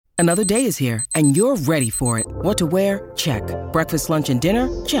Another day is here, and you're ready for it. What to wear? Check. Breakfast, lunch, and dinner?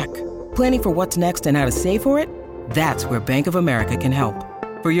 Check. Planning for what's next and how to save for it? That's where Bank of America can help.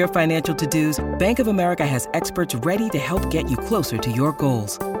 For your financial to-dos, Bank of America has experts ready to help get you closer to your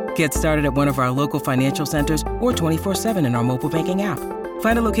goals. Get started at one of our local financial centers or 24/7 in our mobile banking app.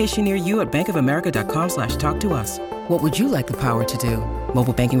 Find a location near you at bankofamerica.com/talktous. What would you like the power to do?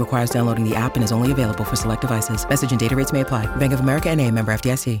 Mobile banking requires downloading the app and is only available for select devices. Message and data rates may apply. Bank of America N.A., member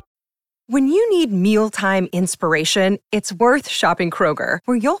FDIC. When you need mealtime inspiration, it's worth shopping Kroger,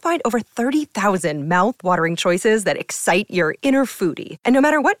 where you'll find over 30,000 mouth-watering choices that excite your inner foodie. And no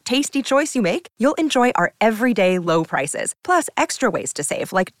matter what tasty choice you make, you'll enjoy our everyday low prices, plus extra ways to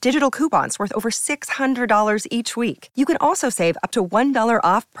save, like digital coupons worth over $600 each week. You can also save up to $1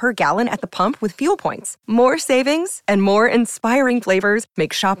 off per gallon at the pump with fuel points. More savings and more inspiring flavors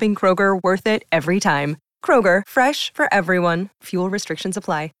make shopping Kroger worth it every time. Kroger, fresh for everyone. Fuel restrictions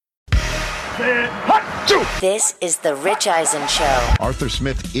apply. This is the Rich Eisen Show. Arthur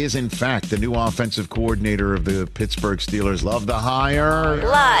Smith is, in fact, the new offensive coordinator of the Pittsburgh Steelers. Love the hire.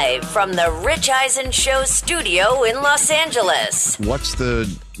 Live from the Rich Eisen Show studio in Los Angeles. What's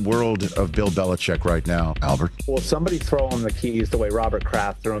the world of Bill Belichick right now, Albert? Will somebody throw him the keys the way Robert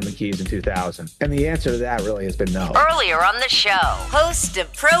Kraft threw him the keys in 2000? And the answer to that really has been no. Earlier on the show, host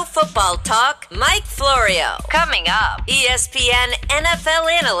of Pro Football Talk, Mike Florio. Coming up, ESPN NFL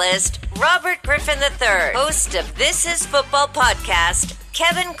analyst Robert Griffin III. Host of This Is Football podcast,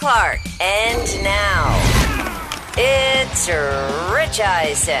 Kevin Clark. And now, it's Rich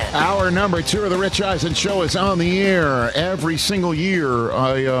Eisen. Hour number 2 of the Rich Eisen Show is on the air every single year.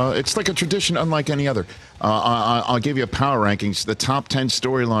 It's like a tradition unlike any other. I'll give you a power rankings, the top 10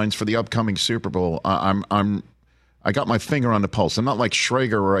 storylines for the upcoming Super Bowl. I got my finger on the pulse. I'm not like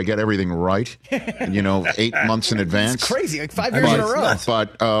Schrager where I get everything right, 8 months in advance. It's crazy, like 5 years in a row.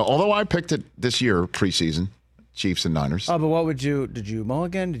 But although I picked it this year, preseason, Chiefs and Niners. Oh, but what did you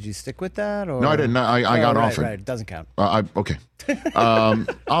mulligan? Did you stick with that? Or? No, I didn't. I got off it. Right, it doesn't count. Okay.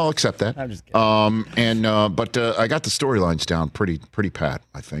 I'll accept that. I'm just kidding. But I got the storylines down pretty pat,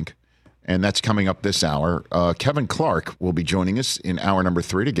 I think. And that's coming up this hour. Kevin Clark will be joining us in hour number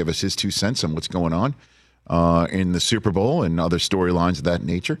 3 to give us his 2 cents on what's going on in the Super Bowl and other storylines of that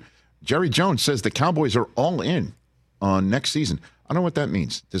nature. Jerry Jones says the Cowboys are all in on next season. I don't know what that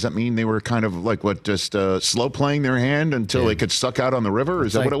means. Does that mean they were kind of like just slow playing their hand until they could suck out on the river?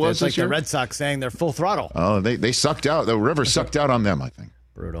 Is that what it was this year? The Red Sox saying they're full throttle. Oh, they sucked out. The river sucked out on them, I think.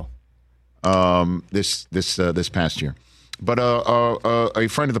 Brutal. This past year. But a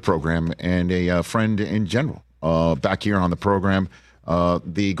friend of the program and a friend in general back here on the program,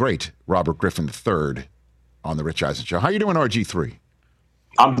 the great Robert Griffin III on the Rich Eisen Show. How you doing, RG3?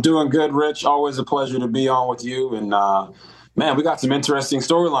 I'm doing good, Rich. Always a pleasure to be on with you. And, man, we got some interesting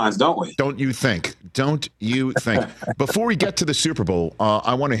storylines, don't we? Don't you think? Before we get to the Super Bowl,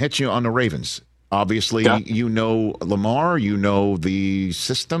 I want to hit you on the Ravens. Obviously, You know Lamar, you know the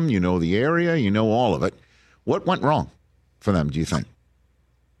system, you know the area, you know all of it. What went wrong for them, do you think?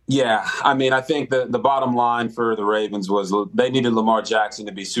 Yeah, I mean, I think the bottom line for the Ravens was they needed Lamar Jackson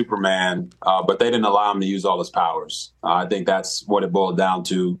to be Superman, but they didn't allow him to use all his powers. I think that's what it boiled down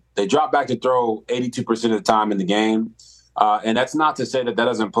to. They dropped back to throw 82% of the time in the game. And that's not to say that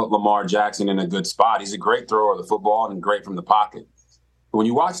doesn't put Lamar Jackson in a good spot. He's a great thrower of the football and great from the pocket. But when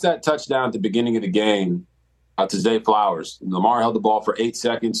you watch that touchdown at the beginning of the game to Zay Flowers, Lamar held the ball for 8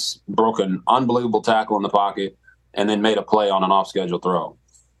 seconds, broke an unbelievable tackle in the pocket, and then made a play on an off-schedule throw.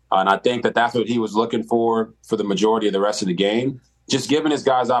 And I think that's what he was looking for the majority of the rest of the game, just giving his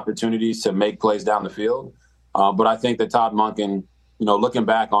guys opportunities to make plays down the field. But I think that Todd Monken, looking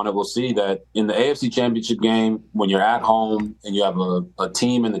back on it, we'll see that in the AFC Championship game, when you're at home and you have a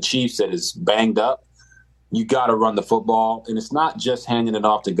team in the Chiefs that is banged up, you got to run the football. And it's not just handing it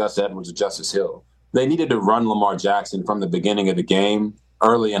off to Gus Edwards or Justice Hill. They needed to run Lamar Jackson from the beginning of the game,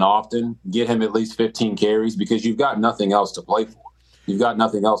 early and often, get him at least 15 carries because you've got nothing else to play for. You've got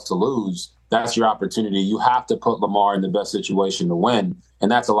nothing else to lose. That's your opportunity. You have to put Lamar in the best situation to win,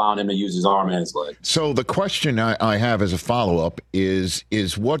 and that's allowing him to use his arm and his leg. So the question I have as a follow-up is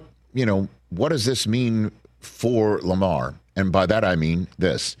what does this mean for Lamar? And by that I mean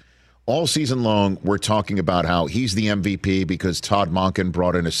this. All season long, we're talking about how he's the MVP because Todd Monken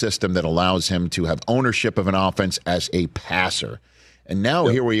brought in a system that allows him to have ownership of an offense as a passer. And now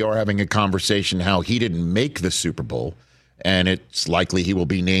Here we are having a conversation how he didn't make the Super Bowl, and it's likely he will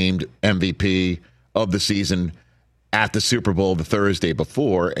be named MVP of the season at the Super Bowl the Thursday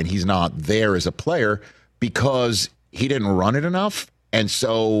before, and he's not there as a player because he didn't run it enough. And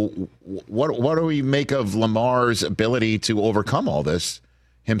so what do we make of Lamar's ability to overcome all this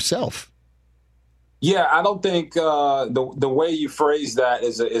himself. Yeah, I don't think the way you phrase that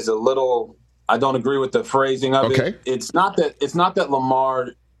is a little. I don't agree with the phrasing of it. It's not that Lamar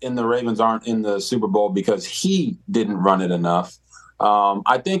and the Ravens aren't in the Super Bowl because he didn't run it enough.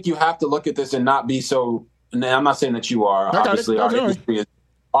 I think you have to look at this and not be so. And I'm not saying that you are. Obviously,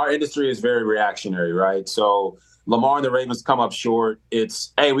 our industry is very reactionary, right? So Lamar and the Ravens come up short.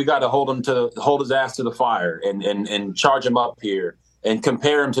 It's, hey, we got to hold his ass to the fire and charge him up here and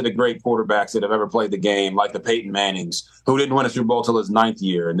compare him to the great quarterbacks that have ever played the game, like the Peyton Mannings, who didn't win a Super Bowl till his 9th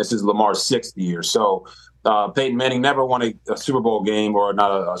year, and this is Lamar's 6th year. So Peyton Manning never won a Super Bowl game, or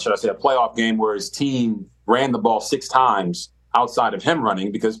not, should I say, a playoff game where his team ran the ball 6 times outside of him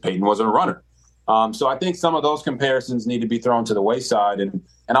running because Peyton wasn't a runner. So I think some of those comparisons need to be thrown to the wayside. And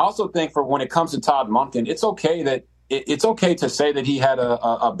I also think for when it comes to Todd Monken, it's okay that it's okay to say that he had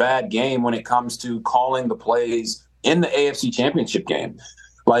a bad game when it comes to calling the plays in the AFC Championship game.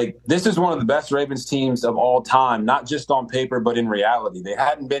 Like, this is one of the best Ravens teams of all time, not just on paper, but in reality. They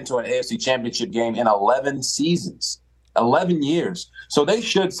hadn't been to an AFC Championship game in 11 seasons, 11 years. So they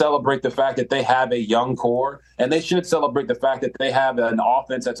should celebrate the fact that they have a young core, and they should celebrate the fact that they have an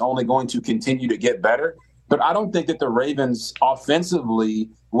offense that's only going to continue to get better. But I don't think that the Ravens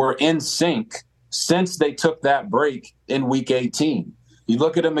offensively were in sync since they took that break in Week 18. You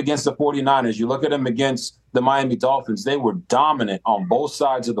look at them against the 49ers, you look at them against the Miami Dolphins, they were dominant on both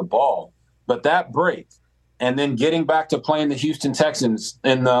sides of the ball. But that break, and then getting back to playing the Houston Texans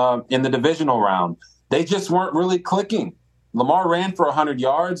in the divisional round, they just weren't really clicking. Lamar ran for 100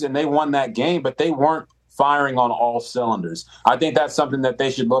 yards, and they won that game, but they weren't firing on all cylinders. I think that's something that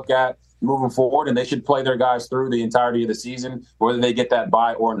they should look at moving forward, and they should play their guys through the entirety of the season, whether they get that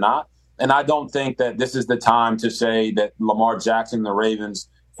bye or not. And I don't think that this is the time to say that Lamar Jackson and the Ravens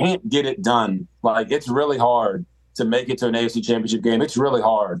can't get it done. Like, it's really hard to make it to an AFC Championship game. It's really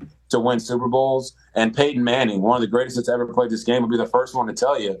hard to win Super Bowls. And Peyton Manning, one of the greatest that's ever played this game, will be the first one to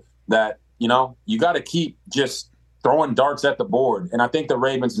tell you that, you know, you got to keep just throwing darts at the board. And I think the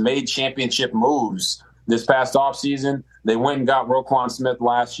Ravens made championship moves this past offseason. They went and got Roquan Smith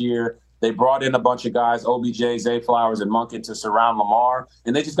last year. They brought in a bunch of guys, OBJ, Zay Flowers, and Monken, to surround Lamar.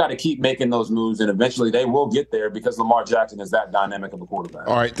 And they just got to keep making those moves, and eventually they will get there because Lamar Jackson is that dynamic of a quarterback.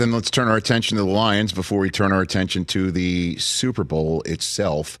 All right, then let's turn our attention to the Lions before we turn our attention to the Super Bowl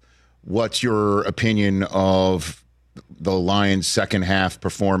itself. What's your opinion of the Lions' second half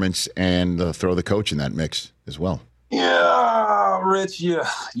performance, and throw the coach in that mix as well? Yeah, Rich, you're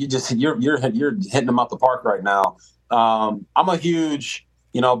hitting them out the park right now. I'm a huge,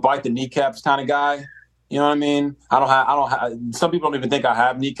 bite the kneecaps kind of guy. You know what I mean? I don't have. Some people don't even think I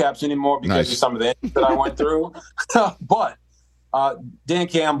have kneecaps anymore because of some of the injuries that I went through. But Dan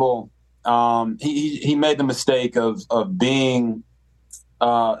Campbell, he made the mistake of being.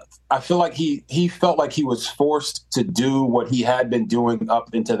 I feel like he felt like he was forced to do what he had been doing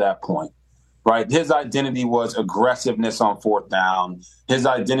up into that point. Right. His identity was aggressiveness on fourth down. His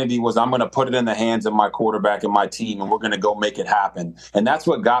identity was, I'm going to put it in the hands of my quarterback and my team, and we're going to go make it happen. And that's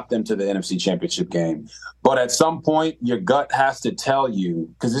what got them to the NFC Championship game. But at some point, your gut has to tell you,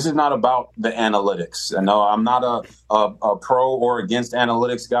 because this is not about the analytics. I know I'm not a pro or against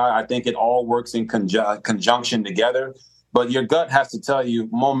analytics guy. I think it all works in conjunction together. But your gut has to tell you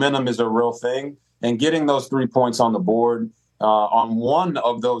momentum is a real thing. And getting those 3 points on the board on one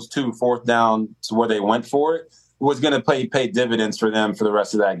of those 2 fourth downs where they went for it was going to pay dividends for them for the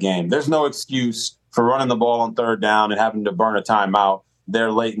rest of that game. There's no excuse for running the ball on third down and having to burn a timeout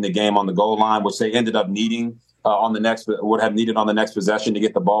there late in the game on the goal line, which they ended up needing would have needed on the next possession to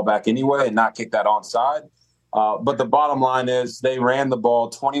get the ball back anyway and not kick that onside. But the bottom line is they ran the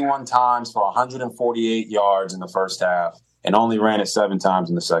ball 21 times for 148 yards in the first half and only ran it 7 times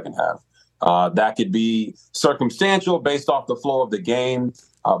in the second half. That could be circumstantial based off the flow of the game,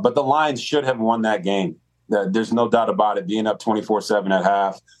 but the Lions should have won that game. There's no doubt about it. Being up 24-7 at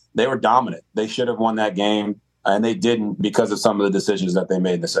half, they were dominant. They should have won that game, and they didn't because of some of the decisions that they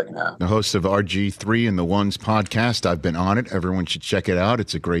made in the second half. The host of RG3 and the Ones podcast, I've been on it. Everyone should check it out.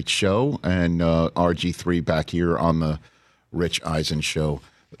 It's a great show, and RG3 back here on the Rich Eisen Show.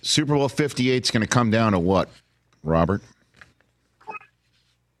 Super Bowl 58 is going to come down to what, Robert?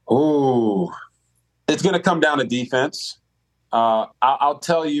 Oh, it's going to come down to defense. I'll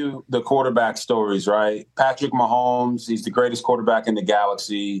tell you the quarterback stories, right? Patrick Mahomes, he's the greatest quarterback in the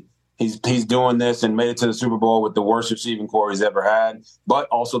galaxy. He's doing this and made it to the Super Bowl with the worst receiving core he's ever had, but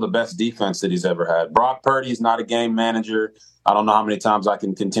also the best defense that he's ever had. Brock Purdy is not a game manager. I don't know how many times I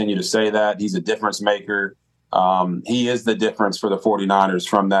can continue to say that. He's a difference maker. He is the difference for the 49ers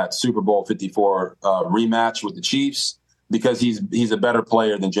from that Super Bowl 54 rematch with the Chiefs. because he's a better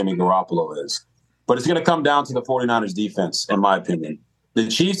player than Jimmy Garoppolo is. But it's going to come down to the 49ers defense, in my opinion. The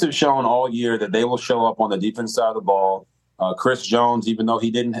Chiefs have shown all year that they will show up on the defense side of the ball. Chris Jones, even though he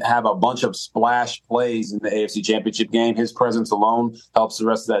didn't have a bunch of splash plays in the AFC Championship game, his presence alone helps the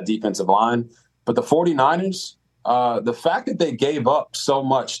rest of that defensive line. But the 49ers, the fact that they gave up so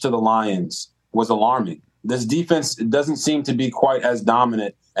much to the Lions was alarming. This defense doesn't seem to be quite as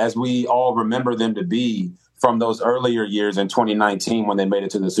dominant as we all remember them to be from those earlier years in 2019 when they made it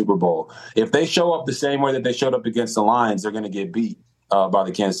to the Super Bowl. If they show up the same way that they showed up against the Lions, they're going to get beat by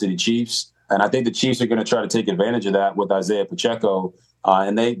the Kansas City Chiefs. And I think the Chiefs are going to try to take advantage of that with Isaiah Pacheco.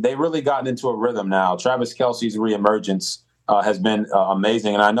 And they really gotten into a rhythm now. Travis Kelce's reemergence has been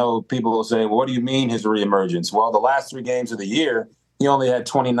amazing. And I know people will say, well, what do you mean his reemergence? Well, the last 3 games of the year, he only had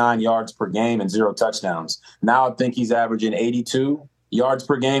 29 yards per game and 0 touchdowns. Now I think he's averaging 82 yards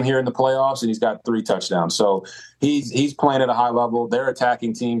per game here in the playoffs, and he's got 3 touchdowns. So he's playing at a high level. They're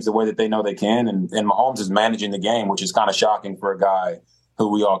attacking teams the way that they know they can, and Mahomes is managing the game, which is kind of shocking for a guy who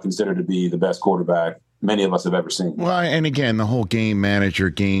we all consider to be the best quarterback many of us have ever seen. Well, and again, the whole game manager,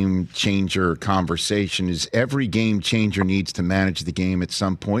 game changer conversation is every game changer needs to manage the game at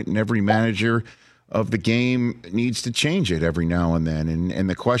some point, and every manager of the game needs to change it every now and then. And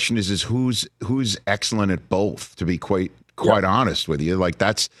the question is who's excellent at both, to be quite honest with you. Like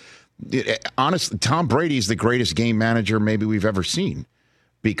honestly, Tom Brady is the greatest game manager maybe we've ever seen.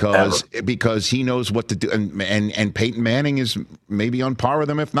 Because he knows what to do, and Peyton Manning is maybe on par with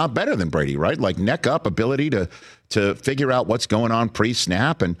him, if not better than Brady, right? Like neck up ability to figure out what's going on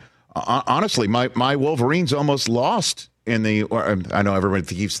pre-snap. And honestly, my Wolverines almost lost in the. I know everybody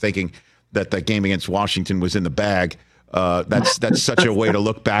keeps thinking that the game against Washington was in the bag. That's such a way to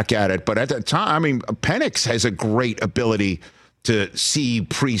look back at it. But at the time, I mean, Penix has a great ability to see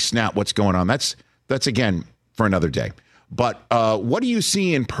pre-snap what's going on. That's again for another day. But what do you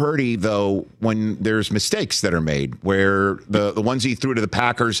see in Purdy, though, when there's mistakes that are made, where the ones he threw to the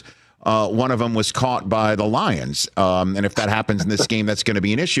Packers, one of them was caught by the Lions? And if that happens in this game, that's going to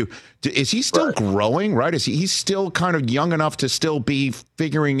be an issue. Is he still growing, right? He's still kind of young enough to still be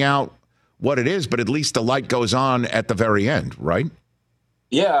figuring out what it is, but at least the light goes on at the very end, right?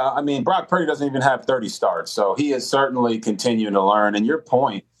 Yeah, I mean, Brock Purdy doesn't even have 30 starts, so he is certainly continuing to learn. And your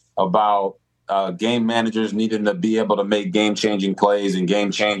point about game managers needing to be able to make game-changing plays and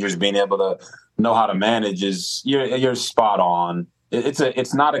game changers being able to know how to manage is you're spot on.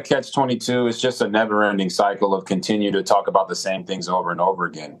 It's not a catch-22. It's just a never-ending cycle of continue to talk about the same things over and over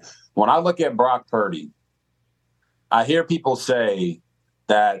again. When I look at Brock Purdy, I hear people say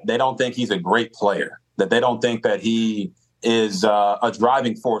that they don't think he's a great player, that they don't think that he is a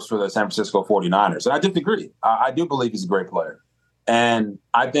driving force for the San Francisco 49ers. And I disagree. I do believe he's a great player. And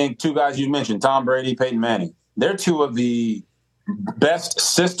I think 2 guys you mentioned, Tom Brady, Peyton Manning, they're 2 of the best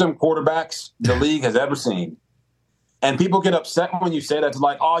system quarterbacks the league has ever seen. And people get upset when you say that. It's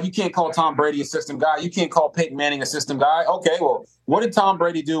like, oh, you can't call Tom Brady a system guy. You can't call Peyton Manning a system guy. Okay, well, what did Tom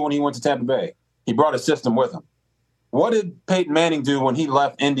Brady do when he went to Tampa Bay? He brought a system with him. What did Peyton Manning do when he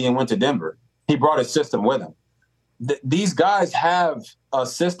left Indy and went to Denver? He brought a system with him. These guys have a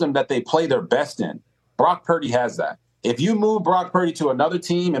system that they play their best in. Brock Purdy has that. If you move Brock Purdy to another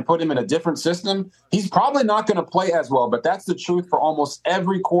team and put him in a different system, he's probably not going to play as well. But that's the truth for almost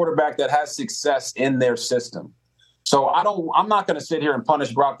every quarterback that has success in their system. So I'm not going to sit here and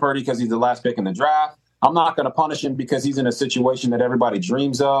punish Brock Purdy because he's the last pick in the draft. I'm not going to punish him because he's in a situation that everybody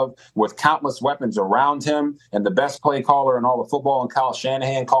dreams of with countless weapons around him and the best play caller in all of football and Kyle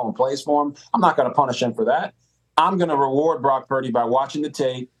Shanahan calling plays for him. I'm not going to punish him for that. I'm going to reward Brock Purdy by watching the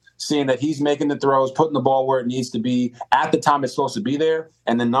tape, seeing that he's making the throws, putting the ball where it needs to be at the time it's supposed to be there.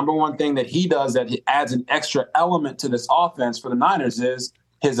 And the number one thing that he does that he adds an extra element to this offense for the Niners is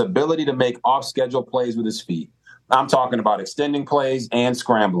his ability to make off-schedule plays with his feet. I'm talking about extending plays and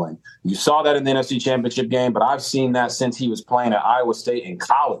scrambling. You saw that in the NFC Championship game, but I've seen that since he was playing at Iowa State in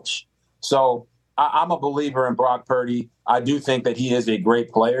college. So I'm a believer in Brock Purdy. I do think that he is a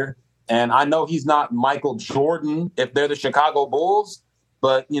great player. And I know he's not Michael Jordan if they're the Chicago Bulls,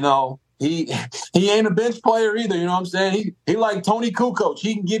 but, you know, he ain't a bench player either. You know what I'm saying? He like Tony Kukoc.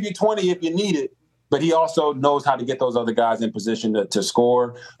 He can give you 20 if you need it, but he also knows how to get those other guys in position to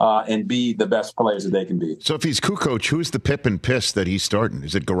score and be the best players that they can be. So if he's Kukoc, who's the Pippen piss that he's starting?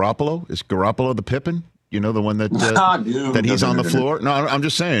 Is it Garoppolo? Is Garoppolo the Pippen? You know, the one that he's on the floor? No, I'm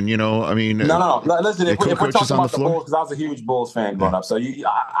just saying, you know, I mean. No. Listen, if we're talking about the Bulls, because I was a huge Bulls fan growing up. So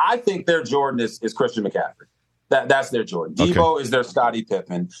I think their Jordan is Christian McCaffrey. That's their Jordan. Debo is their Scottie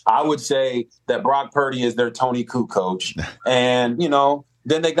Pippen. I would say that Brock Purdy is their Tony Kukoc. And, you know,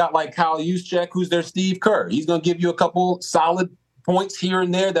 Then they got like Kyle Juszczyk, who's their Steve Kerr. He's going to give you a couple solid points here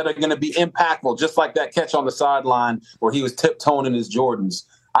and there that are going to be impactful, just like that catch on the sideline where he was tiptoeing in his Jordans.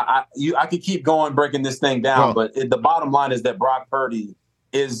 I could keep going breaking this thing down, but the bottom line is that Brock Purdy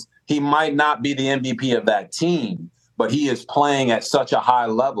he might not be the MVP of that team, but he is playing at such a high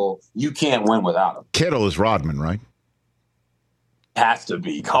level, you can't win without him. Kittle is Rodman, right? Has to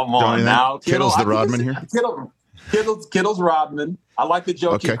be. Come on now. Kittle's the Rodman here? Kittle's Rodman. I like the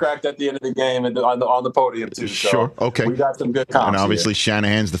joke he cracked at the end of the game on the podium, too. Sure. So okay. We got some good comps. And obviously here.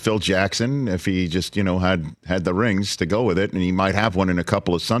 Shanahan's the Phil Jackson if he just, had the rings to go with it, and he might have one in a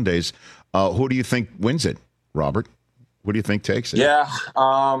couple of Sundays. Who do you think wins it, Robert? Who do you think takes it? Yeah.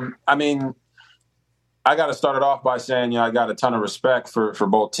 I mean, I got to start it off by saying, I got a ton of respect for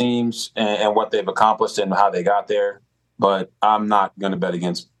both teams and what they've accomplished and how they got there. But I'm not going to bet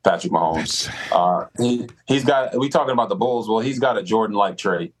against Patrick Mahomes. He's got – we talking about the Bulls. Well, he's got a Jordan-like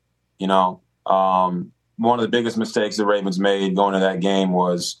trait, One of the biggest mistakes the Ravens made going to that game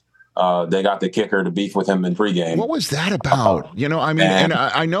was they got the kicker to beef with him in pregame. What was that about?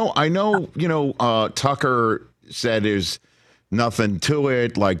 I know, Tucker said there's nothing to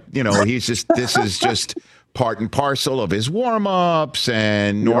it. Like, he's just – this is just – part and parcel of his warm-ups,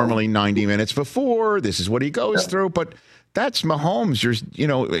 and normally 90 minutes before, this is what he goes through. But that's Mahomes,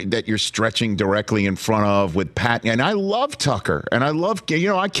 that you're stretching directly in front of with Pat. And I love Tucker, and I love,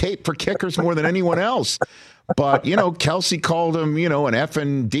 I cape for kickers more than anyone else. But, Kelsey called him, an F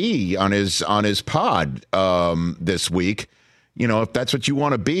and D on his pod this week. If that's what you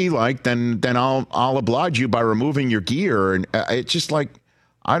want to be like, then I'll oblige you by removing your gear. And it's just like,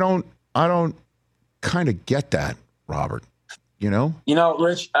 I don't kind of get that, Robert.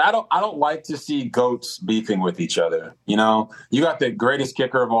 Rich, I don't like to see GOATs beefing with each other. You got the greatest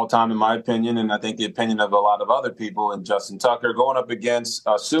kicker of all time, in my opinion, and I think the opinion of a lot of other people, and Justin Tucker, going up against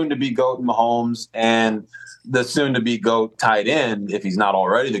soon-to-be GOAT Mahomes and the soon-to-be GOAT tight end, if he's not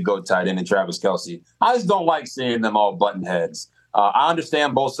already the GOAT tight end, in Travis Kelce. I just don't like seeing them all button heads. I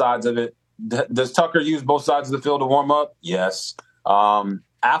understand both sides of it. Does Tucker use both sides of the field to warm up? Yes.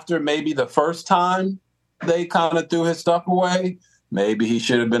 After maybe the first time they kind of threw his stuff away, maybe he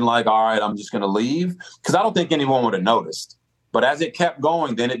should have been like, all right, I'm just going to leave. Because I don't think anyone would have noticed. But as it kept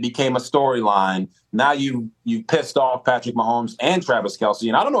going, then it became a storyline. Now you pissed off Patrick Mahomes and Travis Kelce.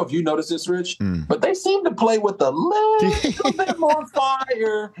 And I don't know if you noticed this, Rich, but they seem to play with a little bit more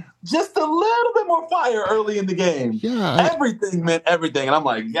fire, just a little bit more fire early in the game. Yeah, everything meant everything. And I'm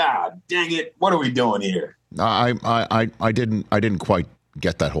like, God dang it, what are we doing here? I didn't quite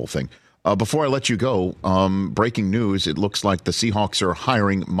get that whole thing. Before I let you go, breaking news, it looks like the Seahawks are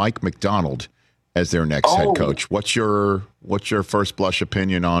hiring Mike MacDonald as their next head coach. What's your first blush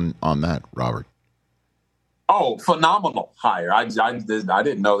opinion on that, Robert? Oh, phenomenal hire. I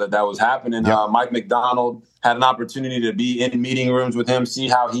didn't know that was happening. Yep. Mike MacDonald had an opportunity to be in meeting rooms with him, see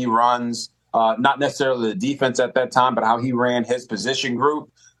how he runs, not necessarily the defense at that time, but how he ran his position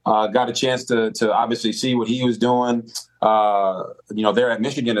group. Got a chance to obviously see what he was doing, there at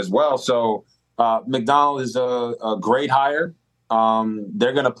Michigan as well. So MacDonald is a great hire.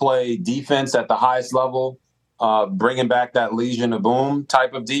 They're going to play defense at the highest level, bringing back that Legion of Boom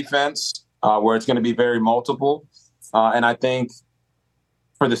type of defense, where it's going to be very multiple. And I think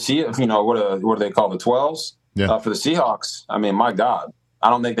for the what do they call the 12s? Yeah. For the Seahawks, I mean, my God,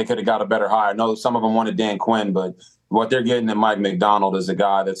 I don't think they could have got a better hire. I know some of them wanted Dan Quinn, but what they're getting in Mike MacDonald is a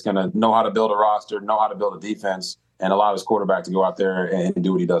guy that's going to know how to build a roster, know how to build a defense, and allow his quarterback to go out there and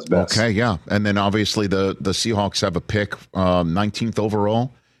do what he does best. Okay, yeah. And then obviously the Seahawks have a pick, 19th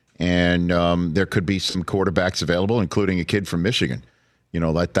overall, and there could be some quarterbacks available, including a kid from Michigan.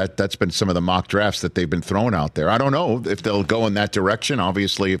 That's been some of the mock drafts that they've been throwing out there. I don't know if they'll go in that direction.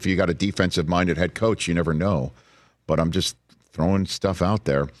 Obviously, if you got a defensive-minded head coach, you never know. But I'm just throwing stuff out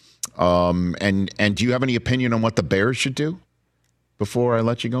there. And do you have any opinion on what the Bears should do before I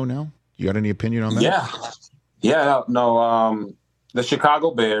let you go now? You got any opinion on that? Yeah. No. The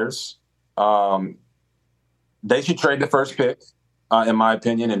Chicago Bears, they should trade the first pick, in my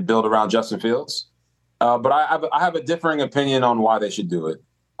opinion, and build around Justin Fields. But I have a differing opinion on why they should do it.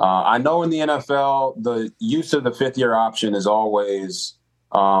 I know in the NFL, the use of the fifth-year option is always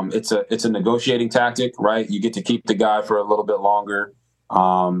it's a negotiating tactic, right? You get to keep the guy for a little bit longer.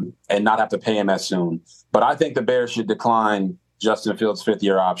 And not have to pay him as soon. But I think the Bears should decline Justin Fields'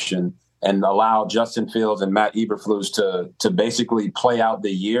 fifth-year option and allow Justin Fields and Matt Eberflus to basically play out the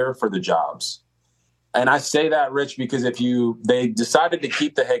year for the jobs. And I say that, Rich, because they decided to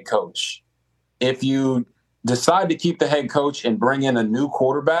keep the head coach. If you decide to keep the head coach and bring in a new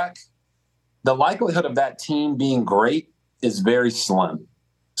quarterback, the likelihood of that team being great is very slim.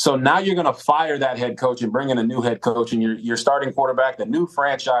 So now you're going to fire that head coach and bring in a new head coach, and your starting quarterback, the new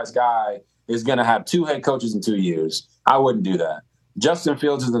franchise guy, is going to have 2 head coaches in 2 years. I wouldn't do that. Justin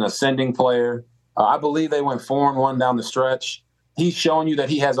Fields is an ascending player. I believe they went 4-1 down the stretch. He's showing you that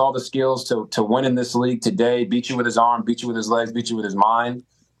he has all the skills to win in this league today, beat you with his arm, beat you with his legs, beat you with his mind.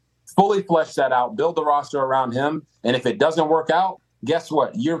 Fully flesh that out, build the roster around him. And if it doesn't work out, guess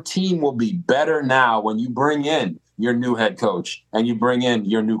what? Your team will be better now when you bring in your new head coach and you bring in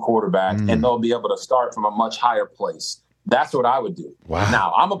your new quarterback, and they'll be able to start from a much higher place. That's what I would do. Wow.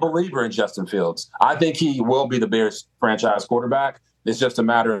 Now, I'm a believer in Justin Fields. I think he will be the Bears franchise quarterback. It's just a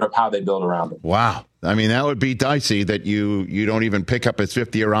matter of how they build around him. Wow. I mean, that would be dicey that you don't even pick up his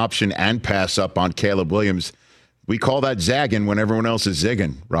 5th-year option and pass up on Caleb Williams. We call that zagging when everyone else is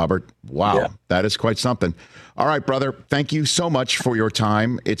zigging, Robert. Wow. Yeah. That is quite something. All right, brother. Thank you so much for your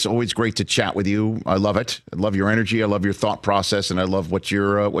time. It's always great to chat with you. I love it. I love your energy. I love your thought process, and I love what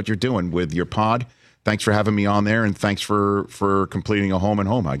you're doing with your pod. Thanks for having me on there, and thanks for completing a home and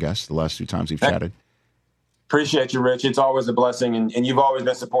home, I guess, the last 2 times we've chatted. Appreciate you, Rich. It's always a blessing, and you've always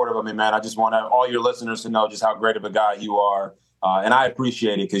been supportive of me, man. I just want all your listeners to know just how great of a guy you are, and I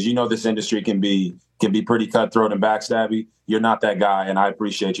appreciate it because this industry can be pretty cutthroat and backstabby. You're not that guy, and I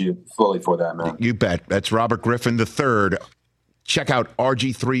appreciate you fully for that, man. You bet. That's Robert Griffin III. Check out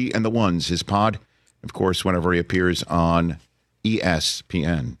RG3 and the Ones, his pod, of course, whenever he appears on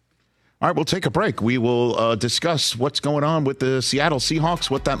ESPN. All right, we'll take a break. We will discuss what's going on with the Seattle Seahawks,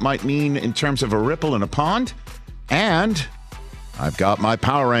 what that might mean in terms of a ripple in a pond. And I've got my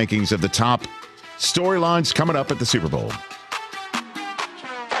power rankings of the top storylines coming up at the Super Bowl.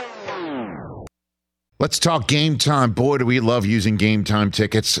 Let's talk Game Time. Boy, do we love using Game Time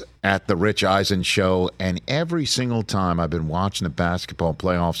tickets at the Rich Eisen Show. And every single time I've been watching the basketball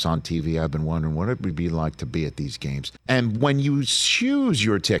playoffs on TV, I've been wondering what it would be like to be at these games. And when you choose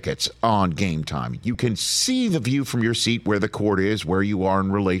your tickets on Game Time, you can see the view from your seat where the court is, where you are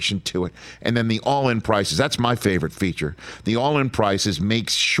in relation to it. And then the all-in prices. That's my favorite feature. The all-in prices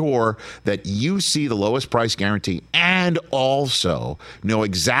makes sure that you see the lowest price guarantee and also know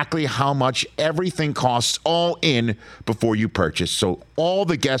exactly how much everything costs all in before you purchase. So all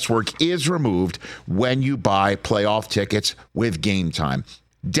the guesswork is removed when you buy playoff tickets with Game Time.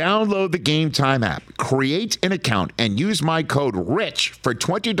 Download the Game Time app, create an account, and use my code RICH for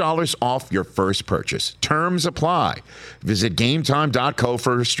 $20 off your first purchase. Terms apply. Visit GameTime.co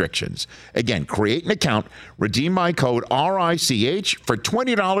for restrictions. Again, create an account, redeem my code RICH for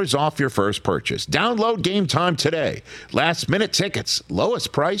 $20 off your first purchase. Download Game Time today. Last minute tickets,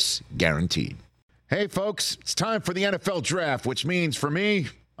 lowest price guaranteed. Hey, folks, it's time for the NFL Draft, which means for me,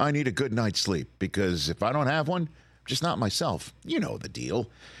 I need a good night's sleep because if I don't have one, I'm just not myself. You know the deal.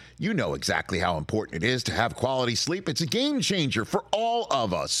 You know exactly how important it is to have quality sleep. It's a game changer for all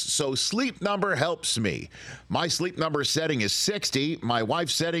of us. So Sleep Number helps me. My Sleep Number setting is 60. My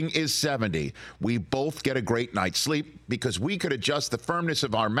wife's setting is 70. We both get a great night's sleep because we could adjust the firmness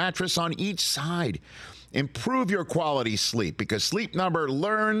of our mattress on each side. Improve your quality sleep because Sleep Number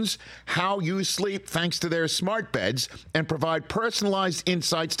learns how you sleep thanks to their smart beds and provide personalized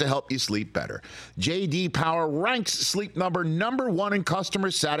insights to help you sleep better. J.D. Power ranks Sleep Number #1 in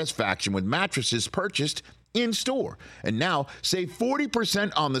customer satisfaction with mattresses purchased in store. And now save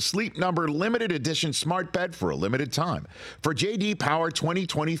 40% on the Sleep Number limited edition smart bed for a limited time. For J.D. Power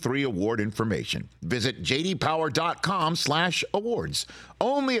 2023 award information, visit jdpower.com/awards.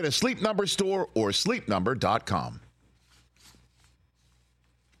 Only at a Sleep Number store or sleepnumber.com.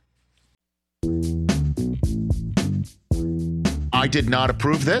 I did not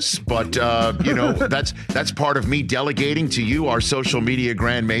approve this, but, that's part of me delegating to you, our social media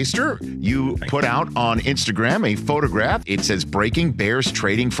grandmaster. You put out on Instagram a photograph. It says, breaking Bears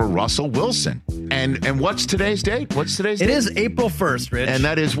trading for Russell Wilson. And what's today's date? It is April 1st, Rich. And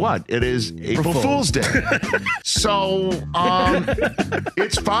that is what? It is April Fool's Day. So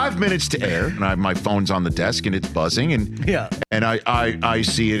it's 5 minutes to air. And my phone's on the desk and it's buzzing. And I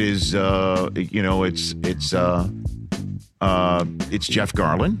see it as, it's Jeff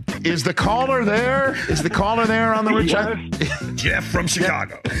Garland. Is the caller there? Is the caller there on the Rich? Jeff from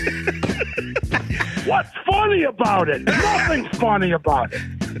Chicago. What's funny about it? Nothing's funny about it.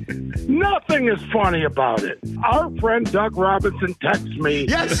 Nothing is funny about it. Our friend Doug Robinson texts me,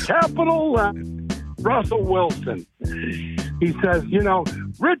 capital Russell Wilson. He says,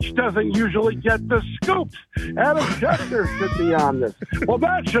 Rich doesn't usually get the scoops. Adam Schefter should be on this. Well,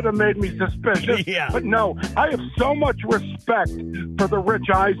 that should have made me suspicious. Yeah. But no, I have so much respect for the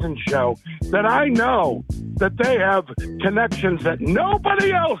Rich Eisen Show that I know that they have connections that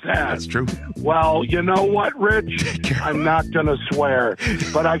nobody else has. That's true. Well, you know what, Rich? I'm not going to swear,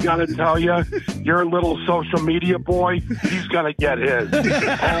 but I got to tell you, your little social media boy, he's going to get his. Oh,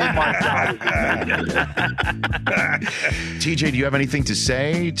 my God. TJ, do you have anything to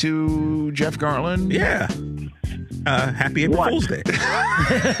say to Jeff Garland? Yeah. Happy April Fool's Day.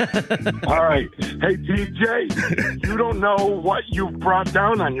 All right. Hey, TJ, you don't know what you've brought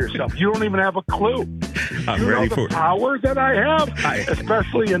down on yourself. You don't even have a clue. I'm ready for for the power that I have,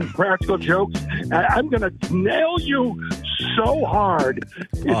 especially in practical jokes. I'm going to nail you so hard.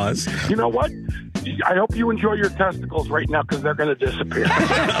 Pause. You know what? I hope you enjoy your testicles right now because they're going to disappear.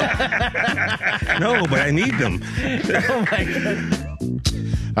 No, but I need them. Oh, my God.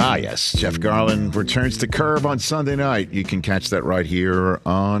 Ah, yes. Jeff Garland returns to Curve on Sunday night. You can catch that right here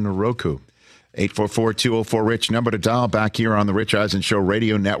on Roku. 844-204-RICH, number to dial back here on the Rich Eisen Show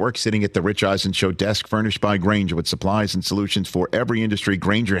Radio Network, sitting at the Rich Eisen Show desk, furnished by Grainger with supplies and solutions for every industry.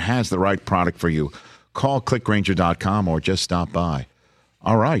 Grainger has the right product for you. Call clickgrainger.com or just stop by.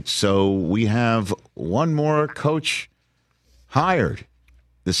 All right, so we have one more coach hired.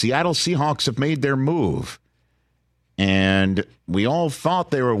 The Seattle Seahawks have made their move. And we all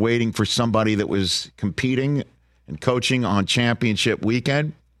thought they were waiting for somebody that was competing and coaching on championship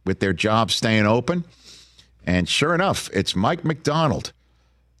weekend with their job staying open. And sure enough, it's Mike MacDonald,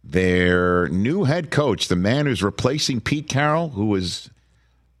 their new head coach, the man who's replacing Pete Carroll, who was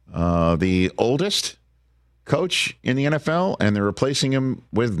the oldest coach in the NFL, and they're replacing him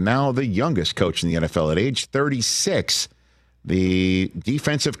with now the youngest coach in the NFL at age 36. The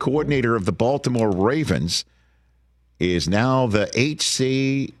defensive coordinator of the Baltimore Ravens is now the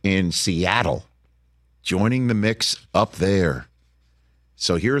HC in Seattle, joining the mix up there.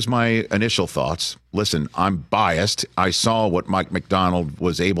 So here's my initial thoughts. Listen, I'm biased. I saw what Mike MacDonald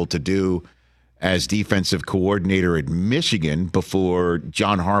was able to do as defensive coordinator at Michigan before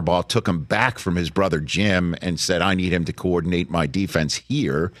John Harbaugh took him back from his brother Jim and said, I need him to coordinate my defense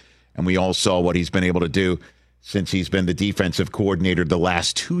here. And we all saw what he's been able to do since he's been the defensive coordinator the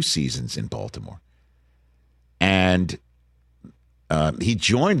last 2 seasons in Baltimore. And he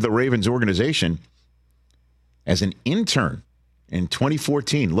joined the Ravens organization as an intern in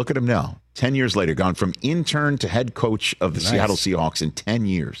 2014. Look at him now. 10 years later, gone from intern to head coach of the Seattle Seahawks in 10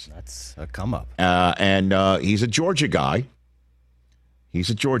 years. That's a come up. And he's a Georgia guy.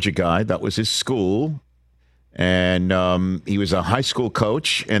 That was his school. And he was a high school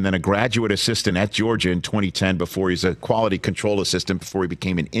coach and then a graduate assistant at Georgia in 2010 before he's a quality control assistant before he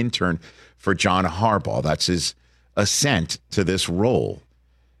became an intern for John Harbaugh. That's his ascent to this role.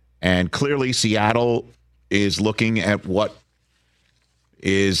 And clearly Seattle is looking at what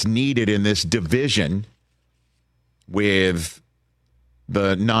is needed in this division with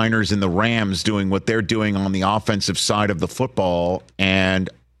the Niners and the Rams doing what they're doing on the offensive side of the football. And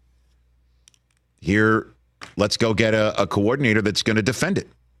here, let's go get a coordinator that's going to defend it.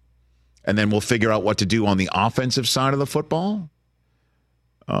 And then we'll figure out what to do on the offensive side of the football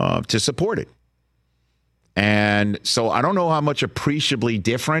to support it. And so I don't know how much appreciably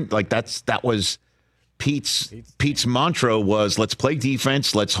different. Like that was Pete's mantra was, let's play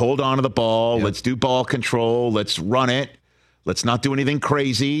defense, let's hold on to the ball, let's do ball control, let's run it, let's not do anything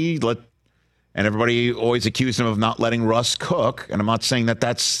crazy. And everybody always accused him of not letting Russ cook. And I'm not saying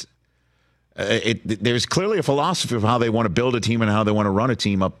that's there's clearly a philosophy of how they want to build a team and how they want to run a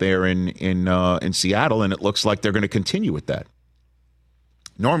team up there in Seattle, and it looks like they're going to continue with that.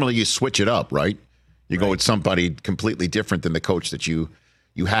 Normally, you switch it up, right? You go with somebody completely different than the coach that you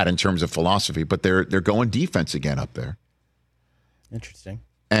had in terms of philosophy, but they're going defense again up there. Interesting.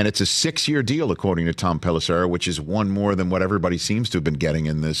 And it's a 6-year deal, according to Tom Pelissero, which is one more than what everybody seems to have been getting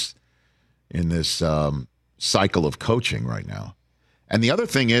in this cycle of coaching right now. And the other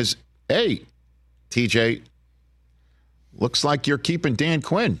thing is, hey, TJ, looks like you're keeping Dan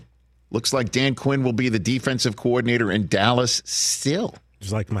Quinn. Looks like Dan Quinn will be the defensive coordinator in Dallas still.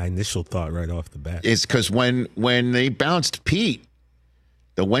 It's like my initial thought right off the bat. It's because when they bounced Pete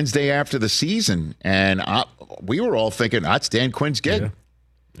the Wednesday after the season, and we were all thinking, that's Dan Quinn's gig.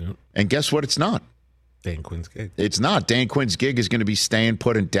 Yeah. Yep. And guess what? It's not. Dan Quinn's gig. It's not. Dan Quinn's gig is going to be staying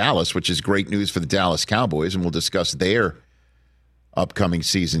put in Dallas, which is great news for the Dallas Cowboys, and we'll discuss their upcoming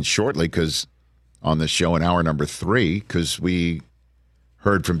season shortly because on this show in hour number 3, because we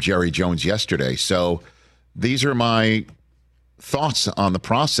heard from Jerry Jones yesterday. So these are my thoughts on the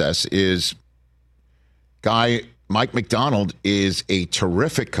process. Is Mike MacDonald is a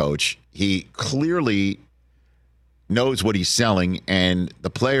terrific coach. He clearly knows what he's selling, and the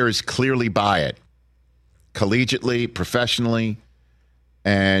players clearly buy it, collegiately, professionally,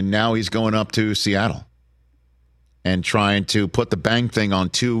 and now he's going up to Seattle. and trying to put the bang thing on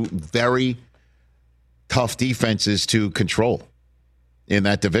two very tough defenses to control in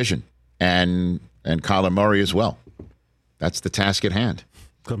that division, and Kyler Murray as well. That's the task at hand.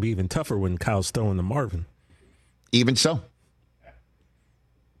 It's going to be even tougher when Kyle's throwing to Marvin. Even so.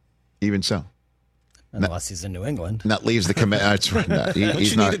 Unless he's in New England. And that leaves the command. That's right. No,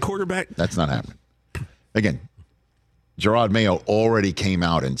 he's not need a quarterback. That's not happening. Again, Gerard Mayo already came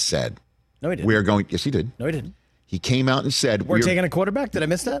out and said, "No, he didn't." We are going. Yes, he did. No, he didn't. He came out and said, "We're taking a quarterback." Did I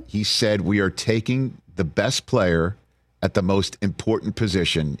miss that? He said, "We are taking the best player at the most important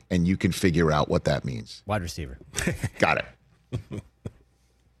position, and you can figure out what that means." Wide receiver. Got it.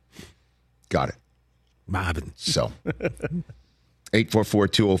 Got it. Marvin. So,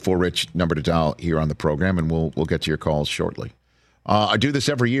 844-204-RICH, number to dial here on the program, and we'll get to your calls shortly. I do this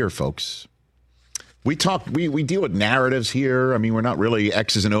every year, folks. We deal with narratives here. I mean, we're not really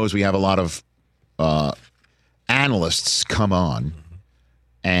X's and O's. We have a lot of analysts come on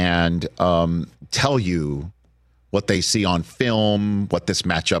and tell you what they see on film, what this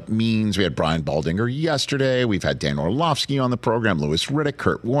matchup means. We had Brian Baldinger yesterday. We've had Dan Orlovsky on the program, Louis Riddick,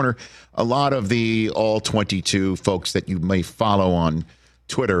 Kurt Warner, a lot of the all-22 folks that you may follow on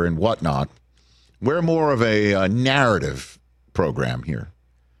Twitter and whatnot. We're more of a narrative program here.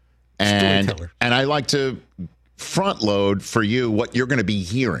 And I like to front load for you what you're going to be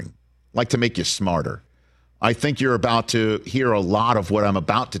hearing, like to make you smarter. I think you're about to hear a lot of what I'm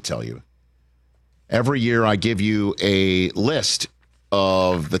about to tell you. Every year I give you a list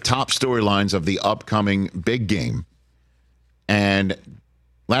of the top storylines of the upcoming big game. And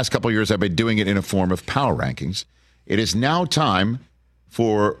last couple of years I've been doing it in a form of power rankings. It is now time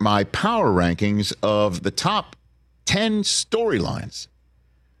for my power rankings of the top 10 storylines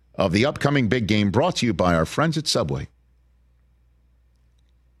of the upcoming big game, brought to you by our friends at Subway.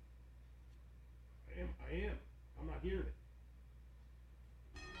 I am. I'm not hearing it.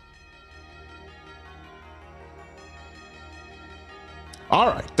 All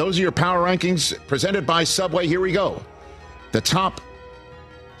right, those are your power rankings presented by Subway. Here we go. The top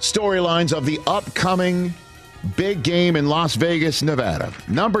storylines of the upcoming big game in Las Vegas, Nevada.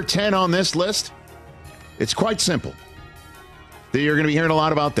 Number 10 on this list, it's quite simple. You're going to be hearing a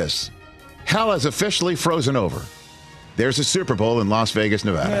lot about this. Hell has officially frozen over. There's a Super Bowl in Las Vegas,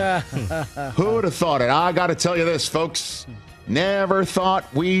 Nevada. Who would have thought it? I got to tell you this, folks. Never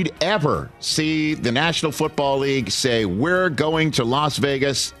thought we'd ever see the National Football League say, we're going to Las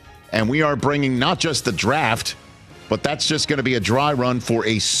Vegas and we are bringing not just the draft, but that's just going to be a dry run for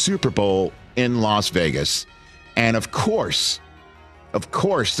a Super Bowl in Las Vegas. And of course,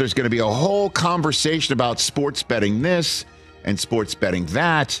 there's going to be a whole conversation about sports betting this and sports betting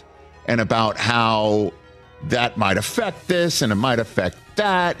that, and about how that might affect this and it might affect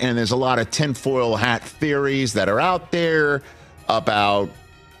that. And there's a lot of tinfoil hat theories that are out there about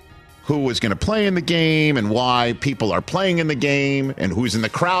who is going to play in the game and why people are playing in the game and who's in the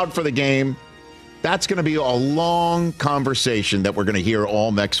crowd for the game. That's going to be a long conversation that we're going to hear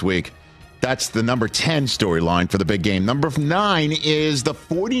all next week. That's the number 10 storyline for the big game. Number 9 is the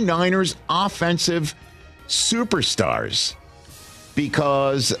 49ers offensive superstars,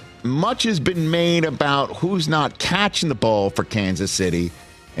 because much has been made about who's not catching the ball for Kansas City,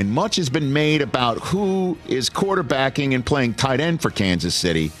 and much has been made about who is quarterbacking and playing tight end for Kansas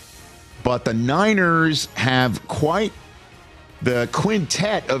City. But the Niners have quite the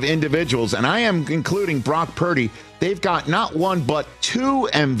quintet of individuals, and I am including Brock Purdy. They've got not one but 2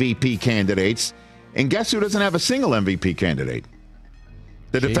 MVP candidates, and guess who doesn't have a single MVP candidate?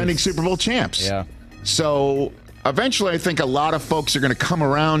 The defending Super Bowl champs. Yeah. So eventually I think a lot of folks are going to come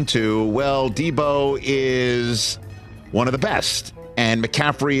around to, well, Debo is one of the best, and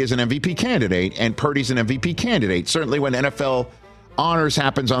McCaffrey is an MVP candidate, and Purdy's an MVP candidate. Certainly when NFL Honors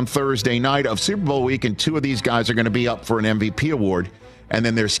happens on Thursday night of Super Bowl week, and 2 of these guys are going to be up for an MVP award. And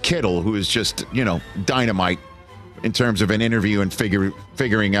then there's Kittle, who is just, dynamite in terms of an interview and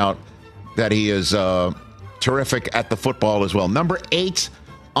figuring out that he is terrific at the football as well. Number 8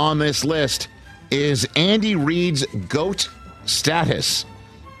 on this list is Andy Reid's GOAT status.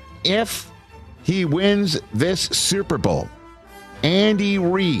 If he wins this Super Bowl, Andy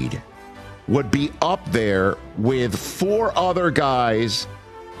Reid would be up there with 4 other guys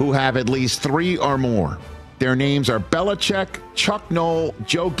who have at least 3 or more. Their names are Belichick, Chuck Noll,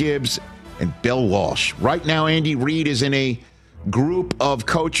 Joe Gibbs, and Bill Walsh. Right now, Andy Reid is in a group of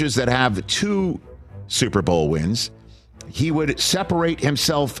coaches that have 2 Super Bowl wins. He would separate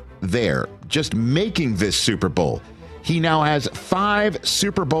himself there, just making this Super Bowl. He now has 5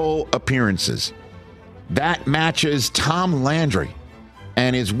 Super Bowl appearances. That matches Tom Landry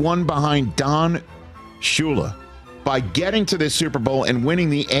and is one behind Don Shula. by getting to this Super Bowl and winning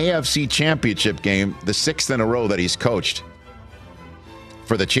the AFC Championship game, the 6th in a row that he's coached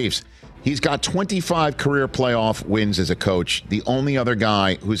for the Chiefs. He's got 25 career playoff wins as a coach. The only other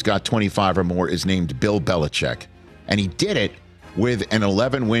guy who's got 25 or more is named Bill Belichick. And he did it with an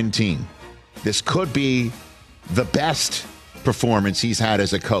 11-win team. This could be the best performance he's had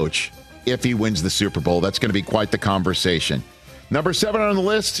as a coach if he wins the Super Bowl. That's going to be quite the conversation. Number 7 on the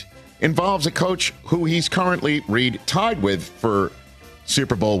list involves a coach who he's currently, Reed, tied with for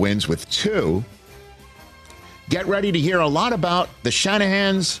Super Bowl wins with 2. Get ready to hear a lot about the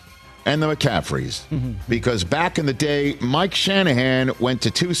Shanahans and the McCaffreys, because back in the day, Mike Shanahan went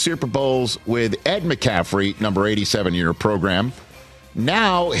to 2 Super Bowls with Ed McCaffrey, number 87 in your program.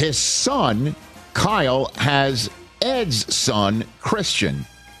 Now his son, Kyle, has Ed's son, Christian,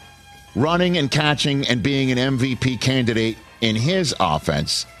 running and catching and being an MVP candidate in his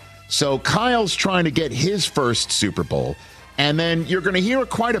offense. So Kyle's trying to get his first Super Bowl. And then you're going to hear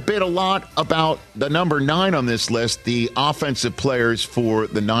quite a lot about the number 9 on this list, the offensive players for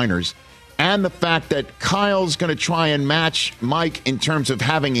the Niners, and the fact that Kyle's going to try and match Mike in terms of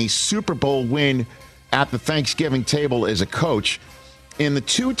having a Super Bowl win at the Thanksgiving table as a coach. In the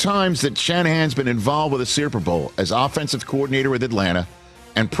 2 times that Shanahan's been involved with a Super Bowl as offensive coordinator with Atlanta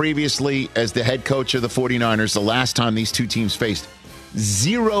and previously as the head coach of the 49ers, the last time these 2 teams faced,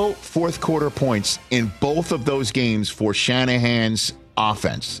 0 fourth-quarter points in both of those games for Shanahan's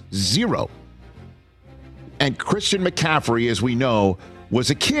offense. 0. And Christian McCaffrey, as we know, was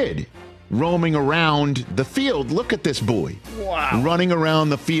a kid roaming around the field. Look at this boy. Wow. Running around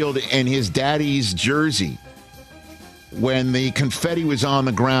the field in his daddy's jersey when the confetti was on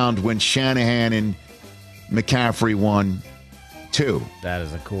the ground when Shanahan and McCaffrey won 2. That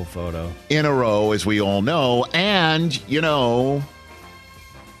is a cool photo. In a row, as we all know. And,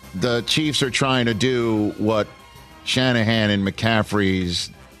 the Chiefs are trying to do what Shanahan and McCaffrey's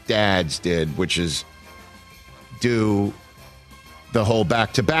dads did, which is do the whole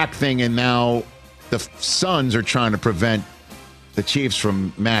back-to-back thing, and now the sons are trying to prevent the Chiefs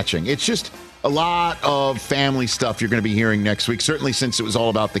from matching. It's just a lot of family stuff you're going to be hearing next week, certainly since it was all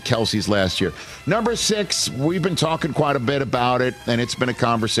about the Kelceys last year. Number 6, we've been talking quite a bit about it, and it's been a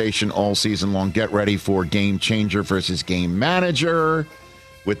conversation all season long. Get ready for game changer versus game manager,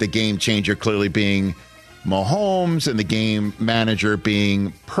 with the game changer clearly being Mahomes and the game manager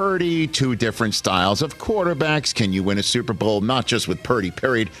being Purdy. 2 different styles of quarterbacks. Can you win a Super Bowl, not just with Purdy,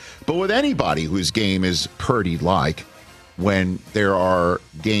 period, but with anybody whose game is Purdy-like, when there are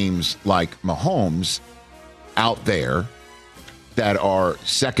games like Mahomes out there that are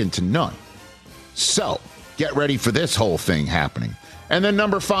second to none? So get ready for this whole thing happening. And then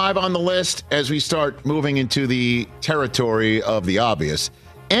number 5 on the list, as we start moving into the territory of the obvious,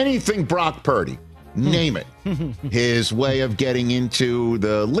 anything Brock Purdy, name it. His way of getting into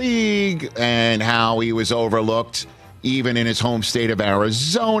the league and how he was overlooked even in his home state of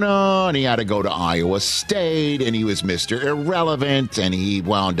Arizona, and he had to go to Iowa State, and he was Mr. Irrelevant, and he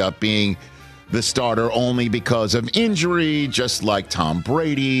wound up being the starter only because of injury, just like Tom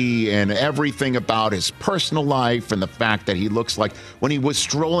Brady, and everything about his personal life and the fact that he looks like when he was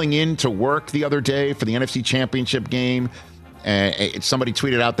strolling into work the other day for the NFC Championship game, somebody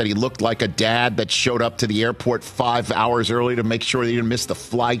tweeted out that he looked like a dad that showed up to the airport 5 hours early to make sure he didn't miss the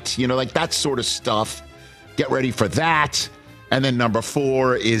flight, like that sort of stuff. Get ready for that. And then number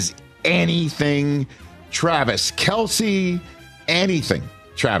 4 is anything Travis Kelce. Anything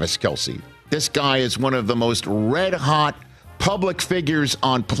Travis Kelce. This guy is one of the most red-hot public figures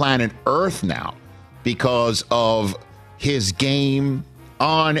on planet Earth now because of his game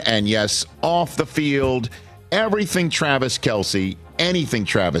on and, yes, off the field. Everything Travis Kelce, anything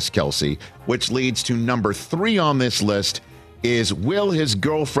Travis Kelce, which leads to number 3 on this list is, will his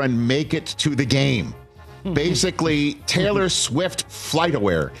girlfriend make it to the game? Basically, Taylor Swift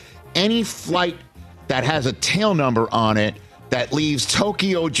FlightAware. Any flight that has a tail number on it that leaves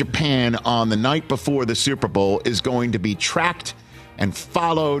Tokyo, Japan on the night before the Super Bowl is going to be tracked and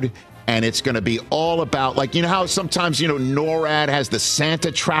followed, and it's going to be all about, like, how sometimes, NORAD has the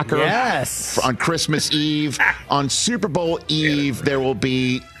Santa tracker on Christmas Eve. On Super Bowl Eve, there will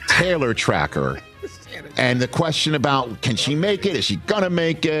be Taylor tracker. And the question about, can she make it? Is she going to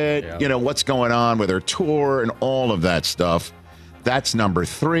make it? Yeah. What's going on with her tour and all of that stuff. That's number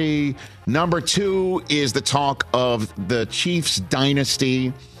 3. Number 2 is the talk of the Chiefs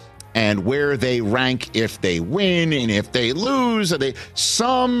dynasty and where they rank if they win and if they lose.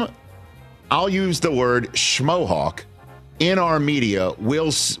 I'll use the word schmohawk in our media,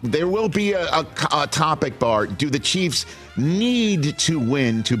 there will be a topic bar. Do the Chiefs need to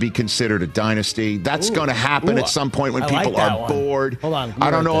win to be considered a dynasty? That's going to happen at some point when people are bored. Hold on. I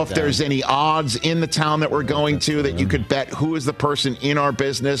don't know if there's any odds in the town that we're going to that you could bet who is the person in our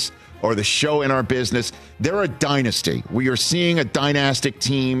business or the show in our business. They're a dynasty. We are seeing a dynastic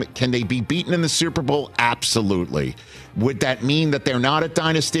team. Can they be beaten in the Super Bowl? Absolutely. Would that mean that they're not a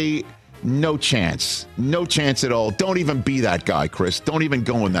dynasty? No chance. No chance at all. Don't even be that guy, Chris. Don't even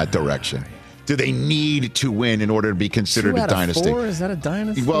go in that direction. Do they need to win in order to be considered a dynasty? 2 out of 4? Is that a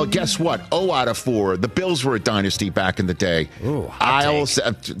dynasty? Well, guess what? 0 out of 4. The Bills were a dynasty back in the day. Ooh,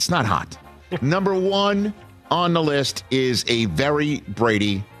 it's not hot. Number 1 on the list is a very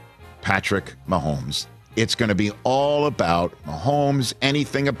Brady Patrick Mahomes. It's going to be all about Mahomes,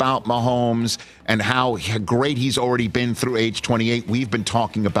 anything about Mahomes, and how great he's already been through age 28. We've been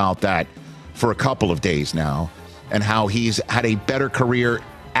talking about that for a couple of days now, and how he's had a better career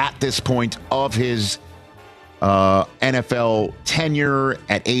at this point of his NFL tenure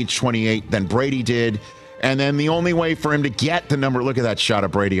at age 28 than Brady did. And then the only way for him to get the number, look at that shot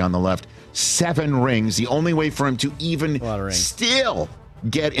of Brady on the left, 7 rings. The only way for him to even still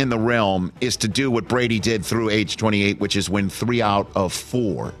get in the realm is to do what Brady did through age 28, which is win 3 out of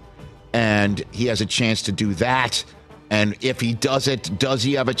 4. And he has a chance to do that. And if he does it, does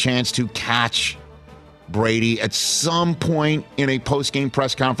he have a chance to catch Brady at some point in a post-game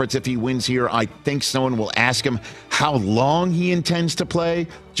press conference? If he wins here, I think someone will ask him how long he intends to play,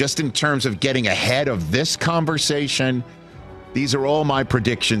 just in terms of getting ahead of this conversation. These are all my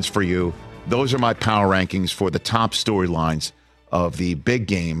predictions for you. Those are my power rankings for the top storylines of the big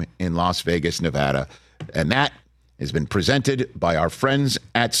game in Las Vegas, Nevada. And that has been presented by our friends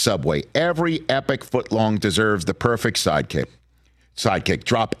at Subway. Every epic footlong deserves the perfect sidekick.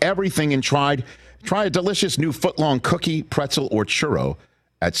 Drop everything and try a delicious new footlong cookie, pretzel, or churro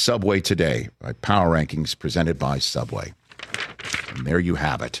at Subway today. My power rankings presented by Subway. And there you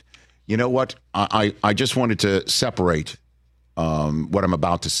have it. You know what? I just wanted to separate what I'm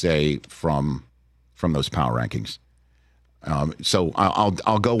about to say from those power rankings. So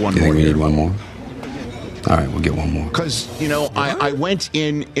I'll go one more. We need one more. All right, we'll get one more. Because I went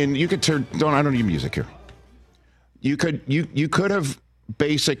in, and you could turn. I don't need music here. You could have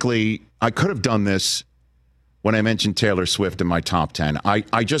basically. I could have done this when I mentioned Taylor Swift in my top 10.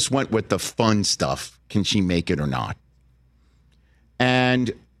 I just went with the fun stuff. Can she make it or not?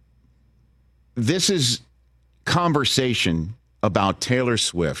 And this is conversation about Taylor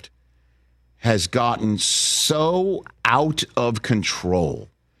Swift has gotten so out of control.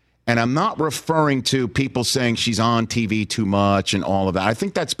 And I'm not referring to people saying she's on TV too much and all of that. I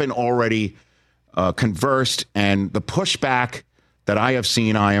think that's been already conversed. And the pushback that I have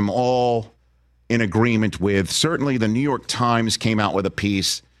seen, I am all in agreement with. Certainly the New York Times came out with a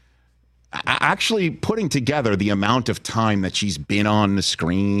piece actually putting together the amount of time that she's been on the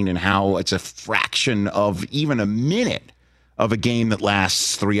screen and how it's a fraction of even a minute of a game that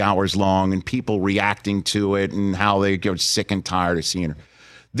lasts 3 hours long, and people reacting to it and how they get sick and tired of seeing her.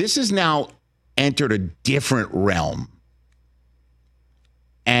 This has now entered a different realm.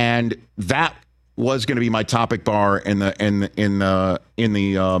 And that was going to be my topic bar in the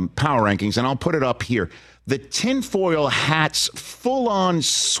power rankings, and I'll put it up here. The tinfoil hats, full-on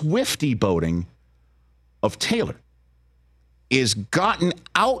Swiftie boating of Taylor is gotten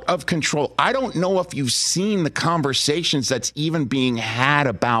out of control. I don't know if you've seen the conversations that's even being had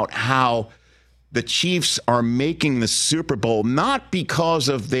about how the Chiefs are making the Super Bowl, not because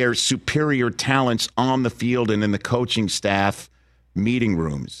of their superior talents on the field and in the coaching staff meeting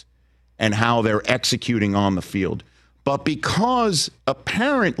rooms and how they're executing on the field, but because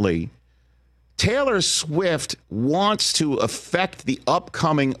apparently Taylor Swift wants to affect the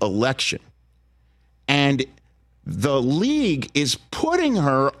upcoming election. And the league is putting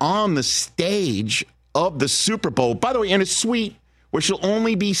her on the stage of the Super Bowl, by the way, in a suite where she'll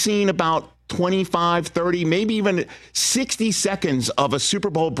only be seen about 25, 30, maybe even 60 seconds of a Super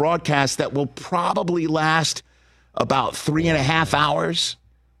Bowl broadcast that will probably last about 3.5 hours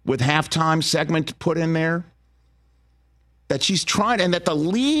with halftime segment put in there. That she's trying, and that the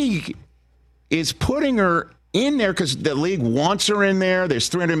league is putting her in there because the league wants her in there. There's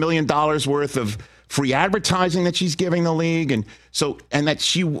 $300 million worth of free advertising that she's giving the league. And that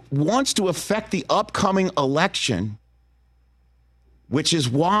she wants to affect the upcoming election, which is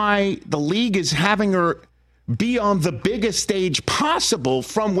why the league is having her be on the biggest stage possible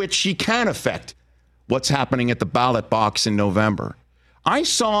from which she can affect what's happening at the ballot box in November. I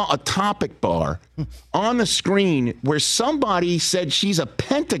saw a topic bar on the screen where somebody said she's a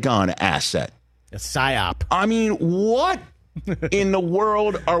Pentagon asset. A PSYOP. I mean, what in the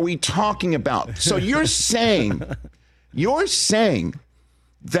world are we talking about? So you're saying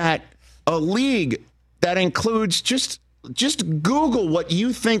that a league that includes just Google what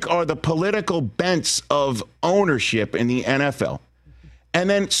you think are the political bents of ownership in the NFL. And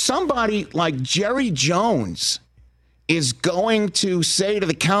then somebody like Jerry Jones is going to say to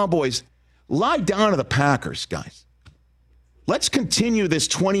the Cowboys, lie down to the Packers, guys. Let's continue this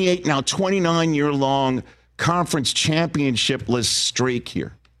 29-year-long conference championship-less streak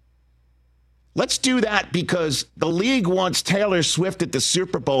here. Let's do that because the league wants Taylor Swift at the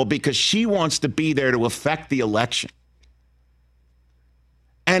Super Bowl because she wants to be there to affect the election.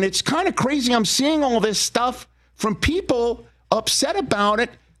 And it's kind of crazy. I'm seeing all this stuff from people upset about it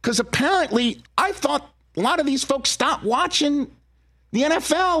because apparently I thought a lot of these folks stopped watching the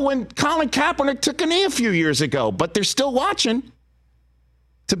NFL when Colin Kaepernick took a knee a few years ago, but they're still watching.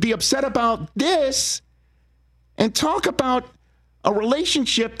 To be upset about this and talk about a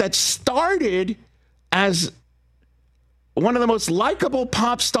relationship that started as one of the most likable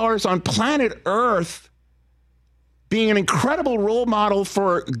pop stars on planet Earth, being an incredible role model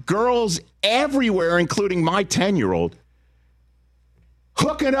for girls everywhere, including my 10-year-old,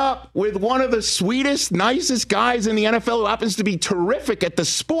 hooking up with one of the sweetest, nicest guys in the NFL who happens to be terrific at the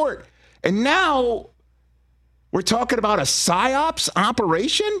sport. And now we're talking about a PSYOPs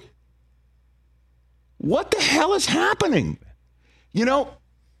operation? What the hell is happening? You know,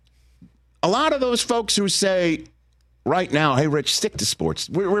 a lot of those folks who say right now, hey, Rich, stick to sports.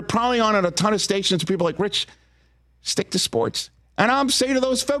 We're probably on a ton of stations where people are like, Rich, stick to sports. And I'm saying to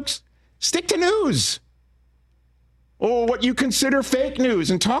those folks, stick to news. Or what you consider fake news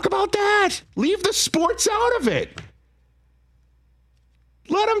and talk about that. Leave the sports out of it.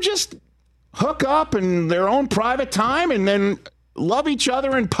 Let them just hook up in their own private time and then love each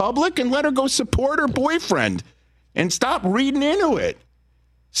other in public and let her go support her boyfriend and stop reading into it.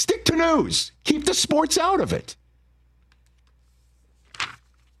 Stick to news. Keep the sports out of it.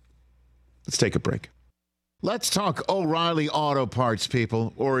 Let's take a break. Let's talk O'Reilly Auto Parts,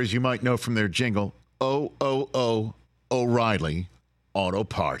 people, or as you might know from their jingle, O-O-O O'Reilly Auto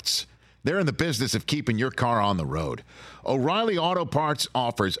Parts. They're in the business of keeping your car on the road. O'Reilly Auto Parts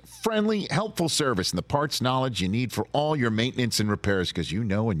offers friendly, helpful service and the parts knowledge you need for all your maintenance and repairs, because you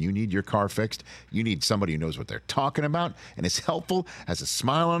know when you need your car fixed, you need somebody who knows what they're talking about and is helpful, has a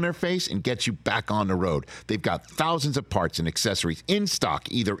smile on their face, and gets you back on the road. They've got thousands of parts and accessories in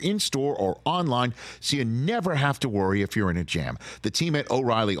stock, either in-store or online, so you never have to worry if you're in a jam. The team at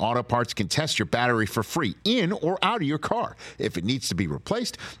O'Reilly Auto Parts can test your battery for free in or out of your car. If it needs to be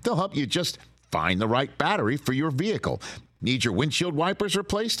replaced, they'll help you just find the right battery for your vehicle. Need your windshield wipers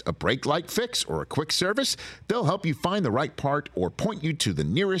replaced, a brake light fix, or a quick service? They'll help you find the right part or point you to the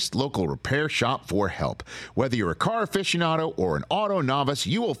nearest local repair shop for help. Whether you're a car aficionado or an auto novice,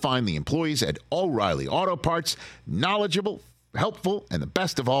 you will find the employees at O'Reilly Auto Parts knowledgeable, helpful, and the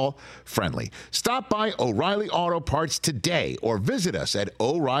best of all, friendly. Stop by O'Reilly Auto Parts today or visit us at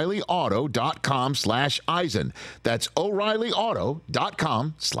O'ReillyAuto.com/Eisen. That's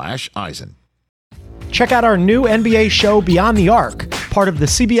O'ReillyAuto.com/Eisen. Check out our new NBA show, Beyond the Arc, part of the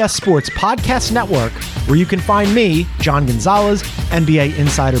CBS Sports Podcast Network, where you can find me, John Gonzalez, NBA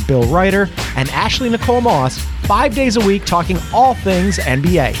insider Bill Ryder, and Ashley Nicole Moss 5 days a week talking all things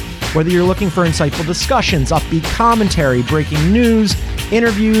NBA. Whether you're looking for insightful discussions, upbeat commentary, breaking news,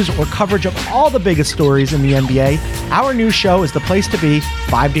 interviews, or coverage of all the biggest stories in the NBA, our new show is the place to be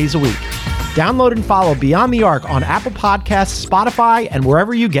 5 days a week. Download and follow Beyond the Arc on Apple Podcasts, Spotify, and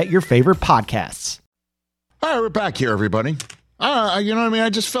wherever you get your favorite podcasts. All right, we're back here, everybody. You know what I mean? I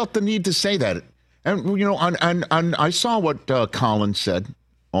just felt the need to say that. And, you know, and I saw what Colin said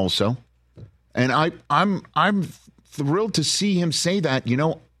also. And I'm thrilled to see him say that, you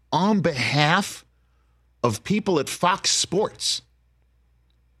know, on behalf of people at Fox Sports.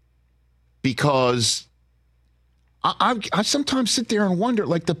 Because I sometimes sit there and wonder,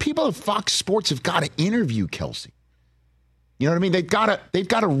 like, the people at Fox Sports have got to interview Kelsey. You know what I mean? They've got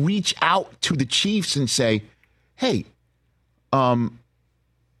to reach out to the Chiefs and say, hey, can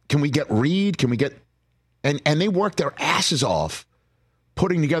we get Reed? Can we get and they work their asses off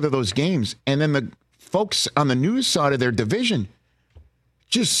putting together those games. And then the folks on the news side of their division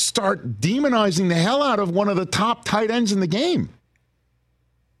just start demonizing the hell out of one of the top tight ends in the game.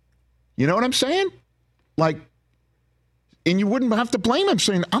 You know what I'm saying? Like, and you wouldn't have to blame him,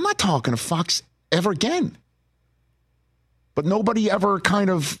 saying, I'm not talking to Fox ever again. But nobody ever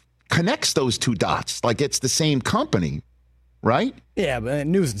kind of connects those two dots like it's the same company, right? Yeah, but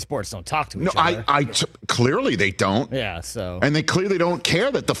news and sports don't talk to each other. Clearly they don't. Yeah, so. And they clearly don't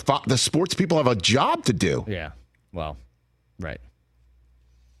care that the sports people have a job to do. Yeah, well. Right.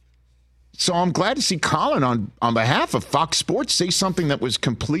 So I'm glad to see Colin on behalf of Fox Sports say something that was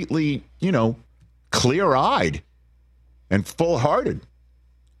completely, clear-eyed and full-hearted.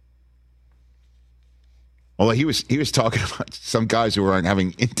 Although he was talking about some guys who were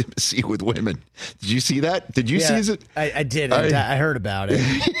having intimacy with women. Did you see that? Did you see it? I did. I heard about it.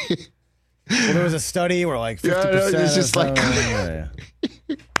 Well, there was a study where like 50%. It's just like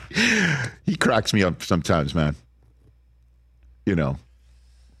he cracks me up sometimes, man.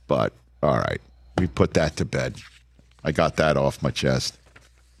 But all right, we put that to bed. I got that off my chest.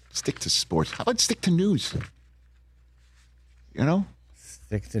 Stick to sports. How about stick to news?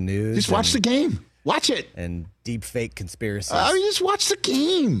 Stick to news. Just watch the game. Watch it. And deep fake conspiracies. Just watch the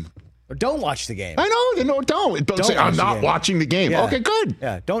game. Or don't watch the game. I know. No, don't. Don't say, I'm not watching the game. Yeah. Okay, good.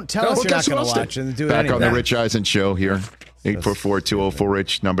 Yeah, don't tell us you're not going to watch and do it Back anyway. on the Rich Eisen Show here.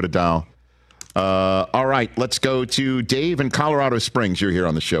 844-204-RICH, number to dial. All right, let's go to Dave in Colorado Springs. You're here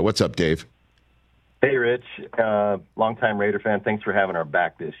on the show. What's up, Dave? Hey, Rich. Longtime Raider fan. Thanks for having our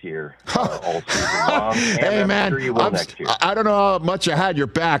back this year, all season long. Hey, man, sure you will next year. I don't know how much I had your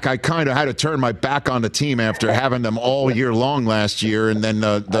back. I kind of had to turn my back on the team after having them all year long last year, and then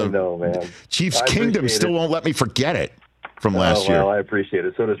I know, man. Chiefs Kingdom still won't let me forget it from last year. Well, I appreciate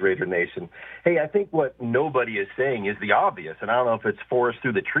it. So does Raider Nation. Hey, I think what nobody is saying is the obvious, and I don't know if it's forest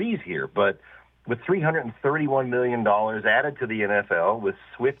through the trees here, but with $331 million added to the NFL, with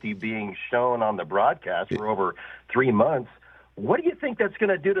Swifty being shown on the broadcast for over 3 months, what do you think that's going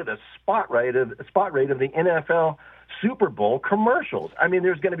to do to the spot rate of the NFL Super Bowl commercials? I mean,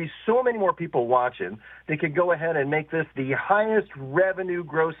 there's going to be so many more people watching. They could go ahead and make this the highest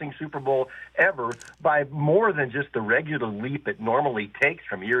revenue-grossing Super Bowl ever by more than just the regular leap it normally takes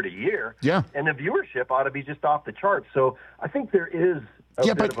from year to year. Yeah. And the viewership ought to be just off the charts. So I think there is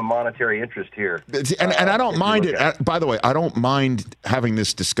a bit of a monetary interest here. And I don't mind it. By the way, I don't mind having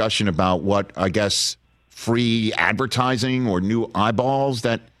this discussion about what, I guess, free advertising or new eyeballs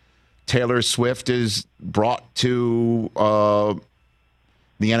that Taylor Swift is brought to the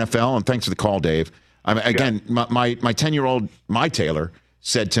NFL. And thanks for the call, Dave. I mean, again, my 10-year-old, my Taylor,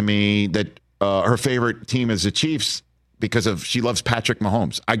 said to me that her favorite team is the Chiefs because she loves Patrick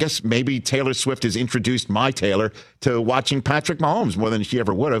Mahomes. I guess maybe Taylor Swift has introduced my Taylor to watching Patrick Mahomes more than she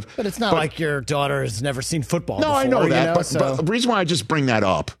ever would have. But it's not like your daughter has never seen football before. I know that. But the reason why I just bring that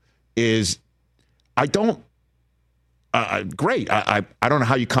up is I don't great. I don't know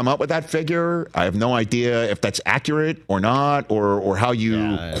how you come up with that figure. I have no idea if that's accurate or not, or how you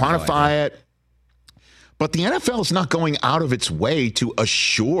quantify it. But the NFL is not going out of its way to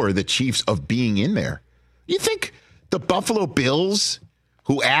assure the Chiefs of being in there. You think the Buffalo Bills,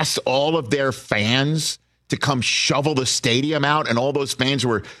 who asked all of their fans to come shovel the stadium out, and all those fans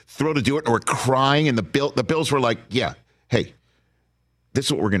were thrilled to do it and were crying, and the Bills were like, yeah, hey, this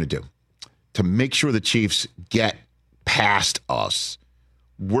is what we're going to do. To make sure the Chiefs get past us,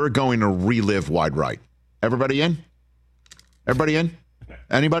 we're going to relive wide right. Everybody in? Everybody in?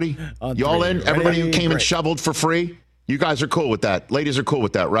 Anybody? Y'all in? Everybody who came and shoveled for free? You guys are cool with that. Ladies are cool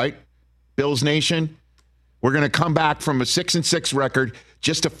with that, right? Bills Nation? We're going to come back from a 6-6 record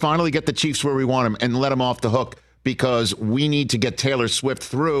just to finally get the Chiefs where we want them and let them off the hook, because we need to get Taylor Swift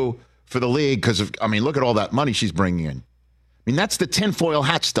through for the league because, look at all that money she's bringing in. I mean, that's the tinfoil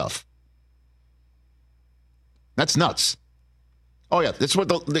hat stuff. That's nuts. Oh, yeah. That's what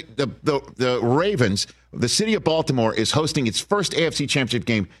the Ravens, the city of Baltimore, is hosting its first AFC Championship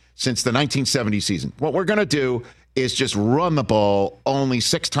game since the 1970 season. What we're going to do is just run the ball only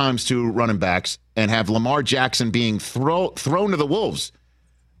 6 times to running backs and have Lamar Jackson being thrown to the wolves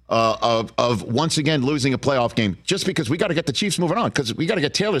of once again losing a playoff game just because we got to get the Chiefs moving on, because we got to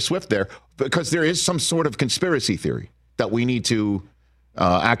get Taylor Swift there, because there is some sort of conspiracy theory that we need to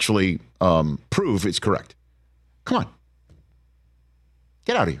actually prove is correct. Come on.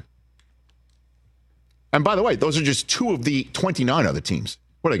 Get out of here. And by the way, those are just 2 of the 29 other teams.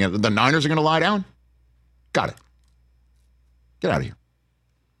 What are they going to, the Niners are going to lie down? Got it. Get out of here.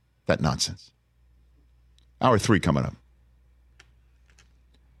 That nonsense. Hour 3 coming up.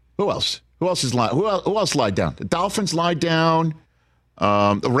 Who else? Who else lied down? The Dolphins lied down.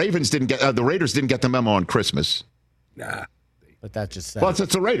 The Raiders didn't get the memo on Christmas. Nah. But that just well,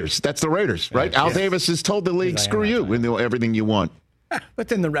 that's the Raiders. That's the Raiders, right? Al Davis has told the league, screw you, we know everything you want. But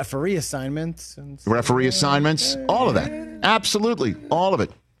then the referee assignments. All of that. Absolutely. All of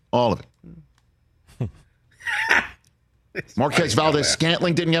it. Marquez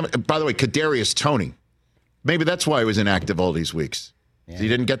Valdez-Scantling didn't get. By the way, Kadarius Toney. Maybe that's why he was inactive all these weeks. Yeah. He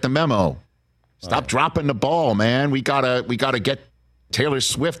didn't get the memo. Stop dropping the ball, man. We gotta get Taylor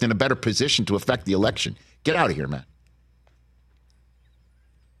Swift in a better position to affect the election. Get out of here, man.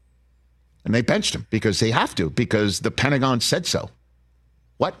 And they benched him because they have to, because the Pentagon said so.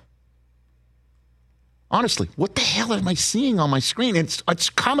 What? Honestly, what the hell am I seeing on my screen? It's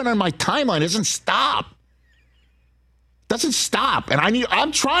coming on my timeline. It doesn't stop. And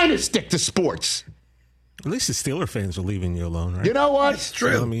I'm trying to stick to sports. At least the Steeler fans are leaving you alone, right? You know what? It's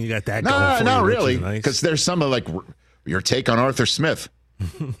true. I mean, you got that going for not you, really. Nice. Because there's some like your take on Arthur Smith.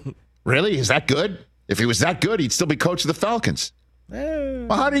 Really? Is that good? If he was that good, he'd still be coach of the Falcons.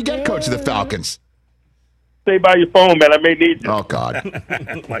 Well, how did he get coach of the Falcons? Stay by your phone, man. I may need you. Oh, God.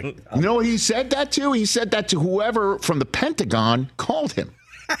 You know what he said that to? He said that to whoever from the Pentagon called him.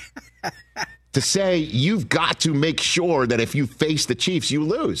 To say, you've got to make sure that if you face the Chiefs, you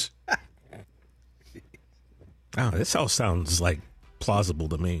lose. Oh, this all sounds like plausible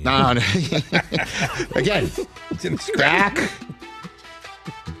to me. No. Again, back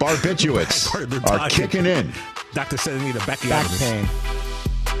barbiturates are kicking in. Doctor said I need a back pain.